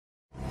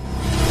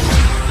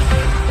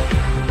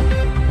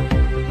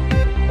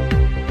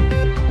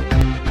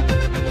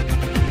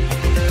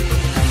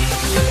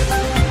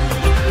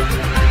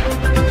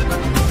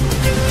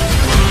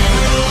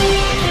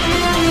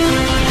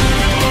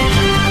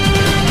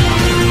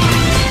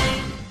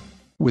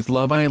with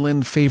Love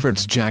Island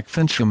favorites Jack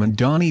Fincham and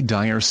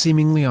Dyer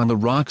seemingly on the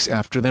rocks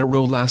after their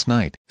row last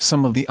night.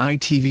 Some of the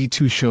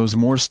ITV2 show's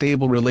more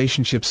stable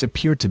relationships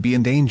appear to be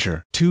in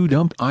danger. Two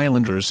dumped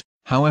islanders,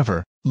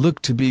 however,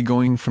 look to be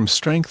going from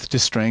strength to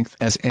strength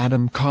as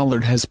Adam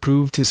Collard has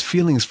proved his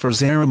feelings for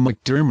Zara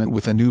McDermott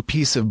with a new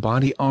piece of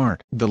body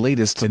art. The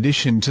latest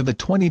addition to the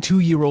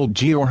 22-year-old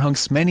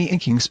Georhunk's many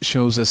inkings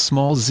shows a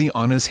small Z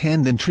on his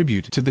hand in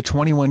tribute to the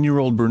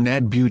 21-year-old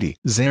brunette beauty.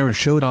 Zara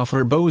showed off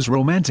her beau's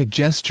romantic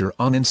gesture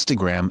on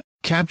Instagram,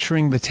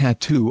 capturing the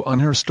tattoo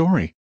on her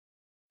story.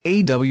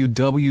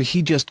 "AWW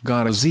he just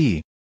got a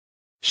Z,"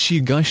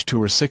 she gushed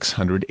to her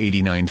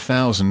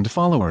 689,000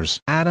 followers.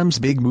 Adam's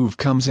big move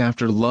comes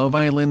after Love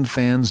Island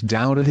fans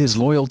doubted his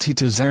loyalty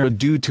to Zara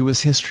due to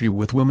his history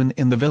with women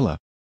in the villa.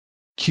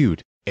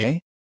 Cute, eh?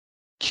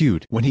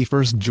 Cute. When he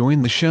first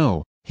joined the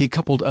show, he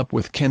coupled up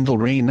with Kendall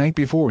Ray night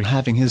before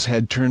having his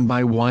head turned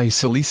by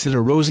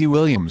solicitor Rosie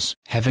Williams.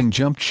 Having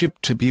jumped ship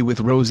to be with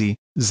Rosie,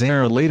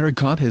 Zara later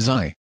caught his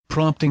eye,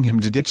 prompting him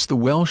to ditch the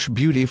Welsh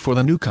beauty for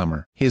the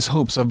newcomer. His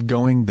hopes of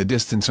going the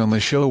distance on the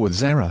show with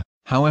Zara,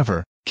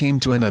 however,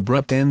 came to an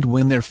abrupt end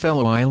when their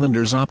fellow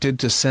islanders opted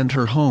to send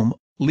her home,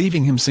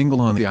 leaving him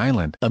single on the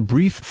island. A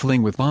brief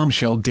fling with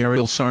bombshell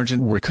Daryl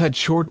Sargent were cut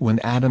short when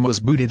Adam was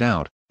booted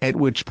out, at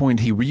which point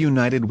he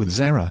reunited with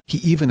Zara. He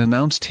even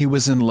announced he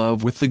was in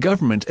love with the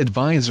government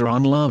advisor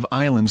on Love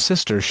Island's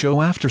sister show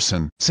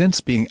Aftersun. Since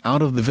being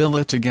out of the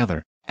villa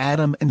together,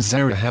 Adam and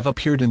Zara have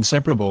appeared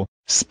inseparable,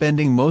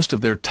 spending most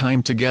of their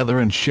time together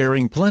and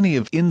sharing plenty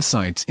of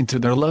insights into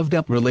their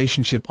loved-up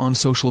relationship on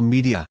social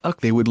media.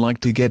 They would like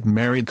to get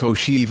married,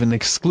 she even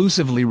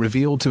exclusively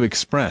revealed to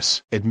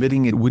Express,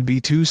 admitting it would be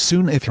too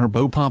soon if her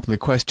beau popped the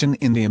question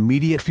in the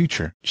immediate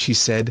future. She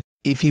said,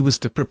 "If he was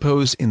to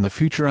propose in the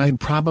future I'd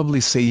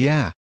probably say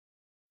yeah.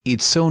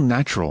 It's so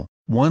natural,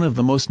 one of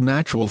the most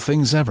natural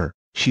things ever,"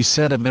 she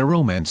said of their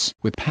romance.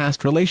 "With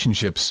past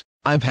relationships,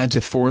 I've had to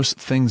force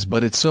things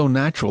but it's so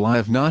natural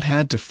I've not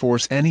had to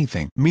force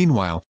anything."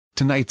 Meanwhile,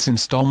 tonight's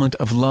installment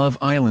of Love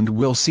Island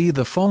will see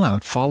the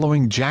fallout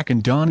following Jack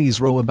and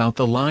Dani's row about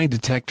the lie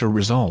detector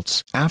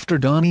results. After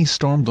Dani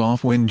stormed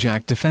off when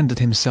Jack defended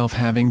himself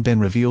having been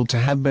revealed to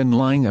have been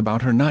lying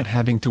about her not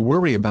having to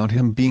worry about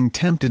him being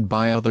tempted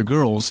by other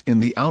girls in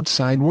the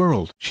outside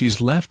world,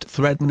 she's left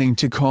threatening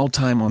to call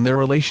time on their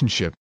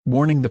relationship,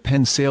 warning the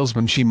pen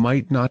salesman she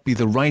might not be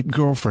the right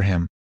girl for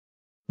him.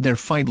 Their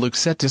fight looks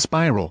set to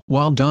spiral.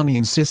 While Dani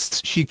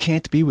insists she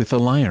can't be with a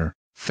liar,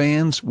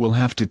 fans will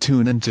have to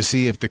tune in to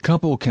see if the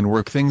couple can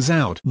work things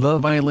out.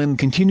 Love Island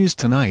continues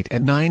tonight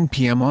at 9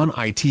 p.m. on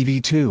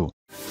ITV2.